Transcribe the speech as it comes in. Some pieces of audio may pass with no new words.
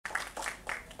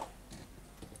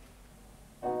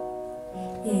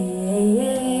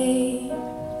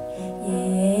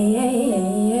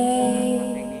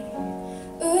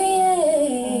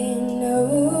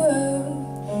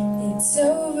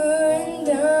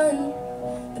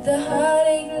but the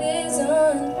heartache lives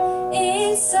on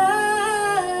inside.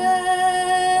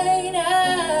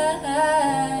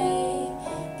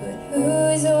 But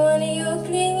who's the one you're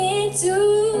clinging to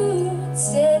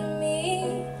instead of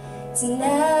me tonight?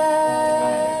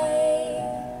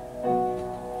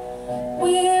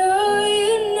 Where are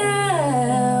you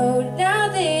now, now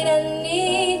that I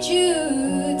need you?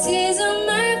 Tears on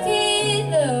my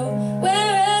pillow,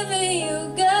 wherever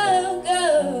you go,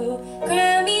 go.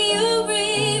 Cry me a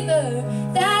river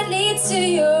that leads to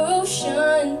your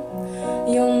ocean.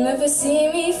 You'll never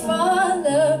see me fall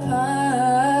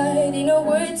apart. Ain't no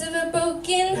words of a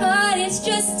broken heart, it's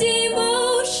just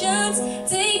emotions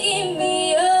taking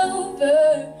me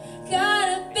over. Caught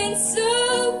up in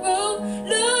sorrow,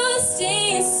 lost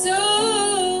in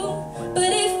soul.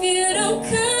 But if you don't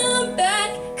come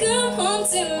back, come home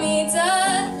to me,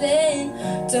 darling.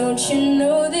 Don't you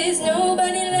know there's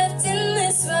nobody left in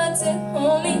this world to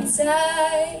hold me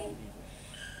tight?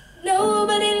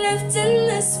 Nobody left in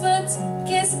this world to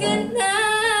kiss goodnight.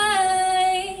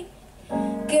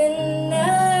 Good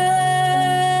night.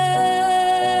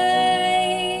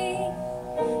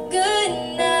 Good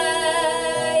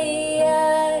night.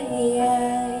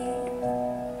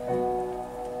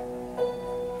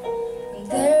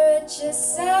 They're at your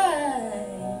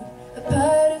side, a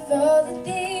part of all the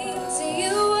things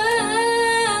you are.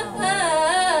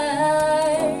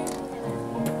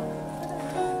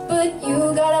 But you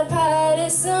got a part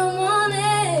of someone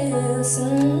else,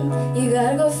 and you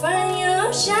gotta go find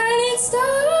your shining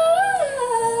star.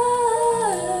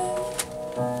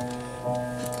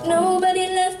 Nobody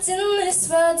left in this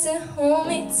world to hold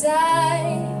me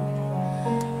tight.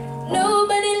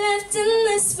 Nobody left in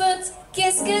this world to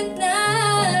kiss goodnight.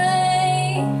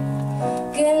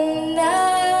 Good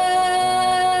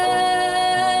night.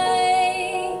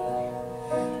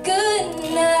 Good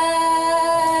night.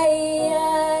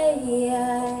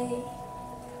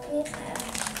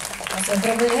 ขอเสียงปร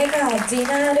บมือให้กับจี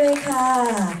น่าด้วยค่ะ